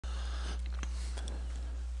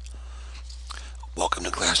Welcome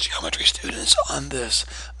to Class Geometry students on this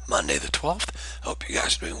Monday the 12th. Hope you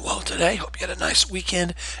guys are doing well today. Hope you had a nice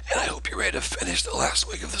weekend, and I hope you're ready to finish the last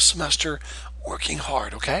week of the semester working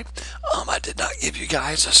hard, okay? I did not give you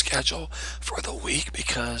guys a schedule for the week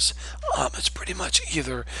because it's pretty much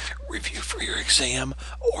either review for your exam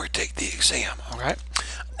or take the exam, all right?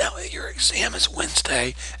 Now, your exam is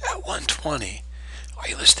Wednesday at 1:20. Are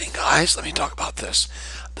you listening, guys? Let me talk about this.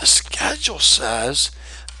 The schedule says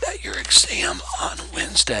that your exam on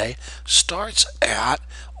Wednesday starts at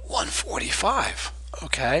 1:45,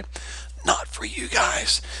 okay? Not for you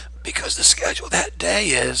guys, because the schedule that day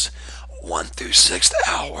is 1 through 6th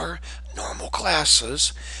hour normal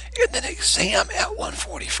classes and then exam at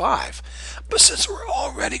 1:45. But since we're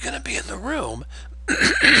already going to be in the room,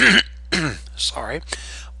 sorry,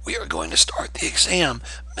 we are going to start the exam,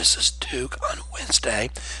 Mrs. Duke, on Wednesday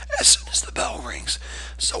as soon as the bell rings.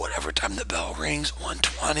 So whatever time the bell rings,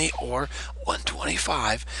 1:20 or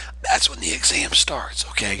 1:25, that's when the exam starts.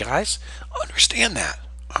 Okay, guys? Understand that.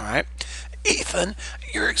 All right? Ethan,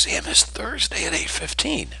 your exam is Thursday at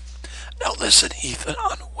 8:15. Now listen, Ethan,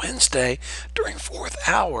 on Wednesday during 4th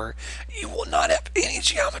hour, you will not have any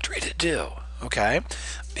geometry to do, okay?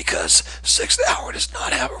 Because 6th hour does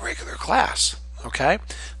not have a regular class. Okay,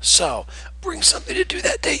 so bring something to do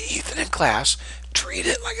that day, Ethan, in class. Treat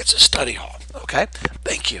it like it's a study hall. Okay,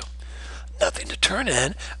 thank you. Nothing to turn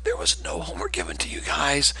in. There was no homework given to you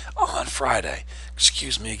guys on Friday.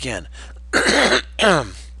 Excuse me again. Okay,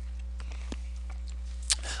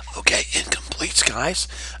 incompletes, guys.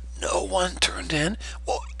 No one turned in.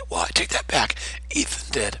 Well, I take that back.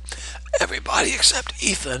 Ethan did. Everybody except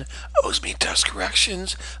Ethan owes me test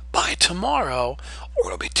corrections by tomorrow, or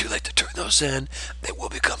it'll be too late to turn those in. They will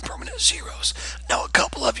become permanent zeros. Now, a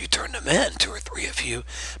couple of you turned them in, 2 or 3 of you,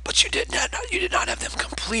 but you did not have them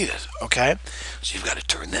completed, okay? So you've got to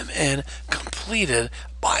turn them in completed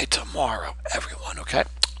by tomorrow, everyone, okay?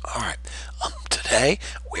 All right, today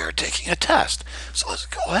we are taking a test. So let's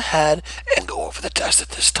go ahead and go over the test at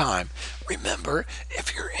this time. Remember,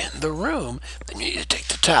 if you're in the room, then you need to take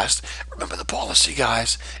the test. Remember the policy,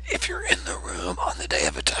 guys. If you're in the room on the day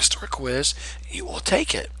of a test or a quiz, you will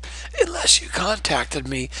take it. Unless you contacted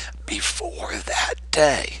me before that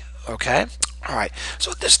day, okay? All right,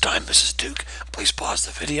 so at this time, Mrs. Duke, please pause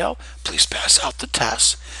the video. Please pass out the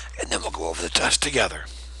test, and then we'll go over the test together.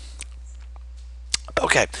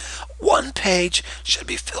 Okay, one page should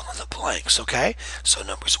be fill in the blanks, okay? So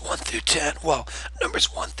numbers 1 through 10, well, numbers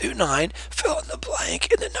 1 through 9, fill in the blank,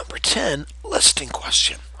 and then number 10, listing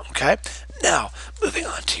question, okay? Now, moving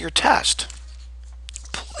on to your test.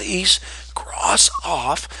 Please cross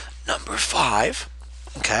off number 5,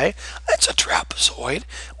 okay? That's a trapezoid.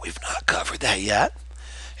 We've not covered that yet.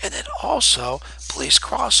 And then also, please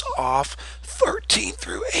cross off 13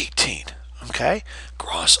 through 18, okay?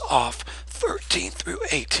 Cross off 13 through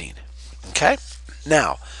 18. Okay?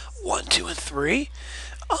 Now, 1, 2, and 3,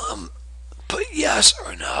 put yes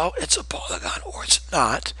or no, it's a polygon or it's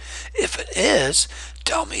not. If it is,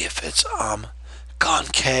 tell me if it's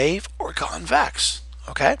concave or convex.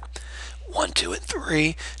 Okay? 1, 2, and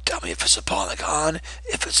 3, tell me if it's a polygon.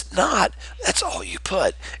 If it's not, that's all you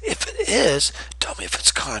put. If it is, tell me if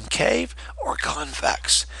it's concave or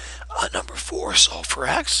convex. Number 4, solve for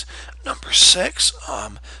x. Number 6,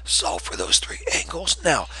 solve for those 3 angles.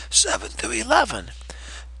 Now, 7 through 11,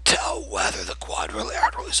 tell whether the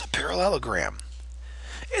quadrilateral is a parallelogram.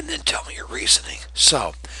 And then tell me your reasoning.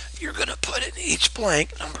 So, you're going to put in each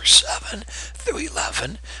blank, number 7 through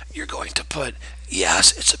 11, you're going to put,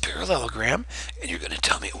 yes, it's a parallelogram, and you're going to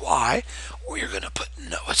tell me why, or you're going to put,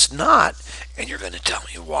 no, it's not, and you're going to tell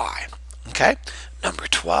me why. Okay? Number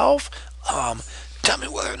 12, tell me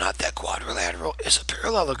whether or not that quadrilateral is a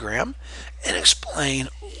parallelogram and explain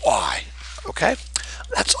why. Okay?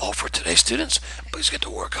 That's all for today, students. Please get to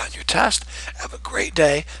work on your test. Have a great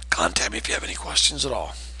day. Contact me if you have any questions at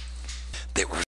all. They were